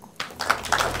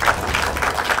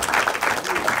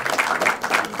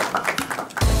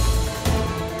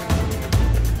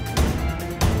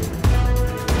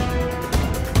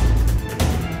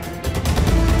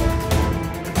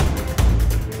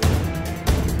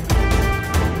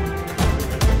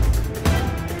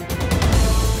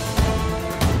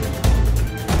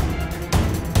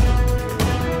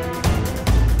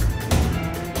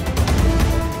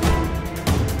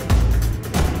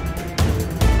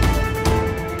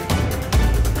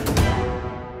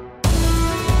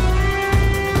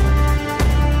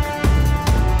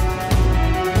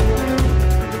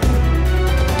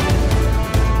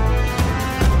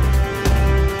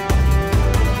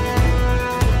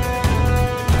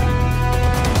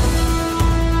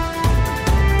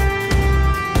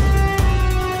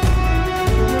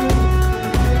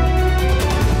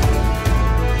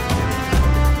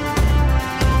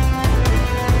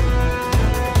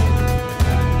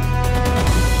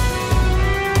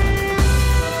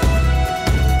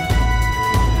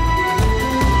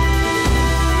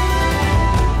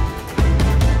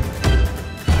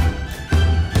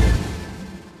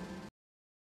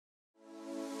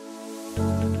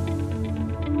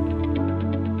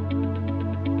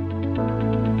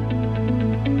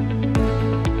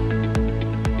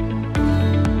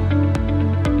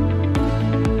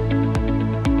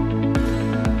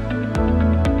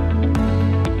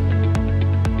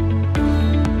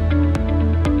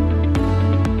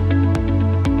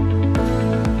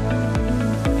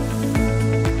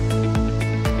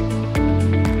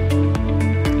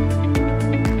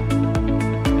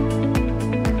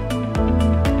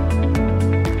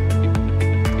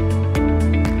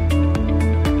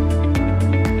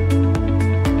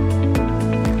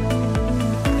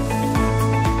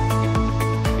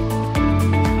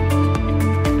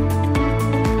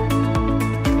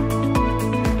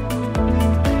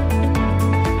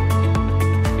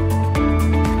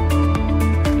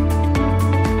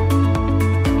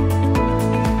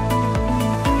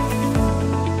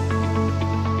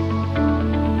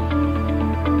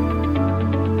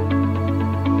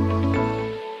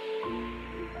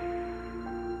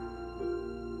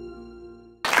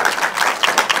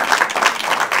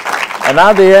 And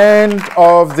at the end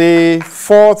of the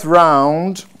 4th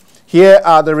round, here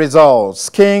are the results.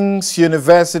 King's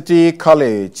University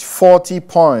College, 40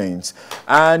 points.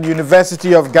 And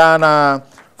University of Ghana,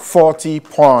 40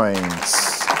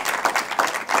 points.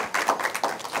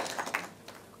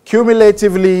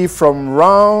 Cumulatively from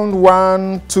round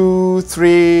 1, 2,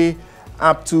 3,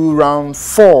 up to round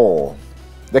 4,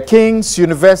 the King's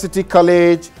University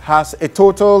College has a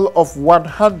total of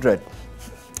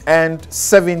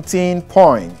 117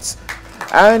 points,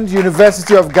 and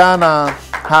University of Ghana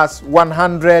has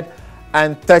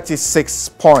 136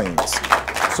 points.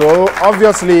 So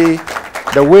obviously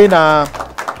the winner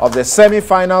of the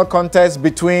semi-final contest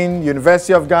between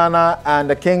University of Ghana and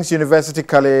the King's University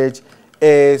College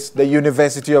is the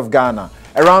University of Ghana.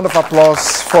 A round of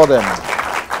applause for them.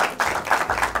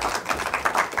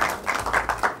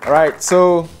 All right,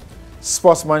 so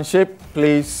sportsmanship,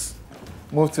 please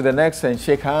move to the next and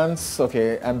shake hands.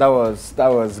 Okay, and that was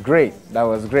great. That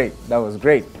was great. That was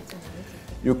great.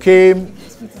 You came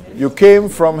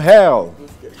from hell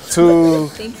to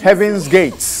heaven's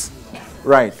gates.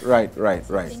 Right.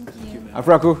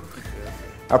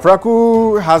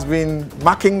 Apraku has been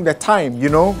marking the time, you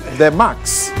know, the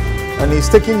marks, and he's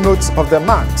taking notes of the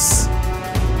marks.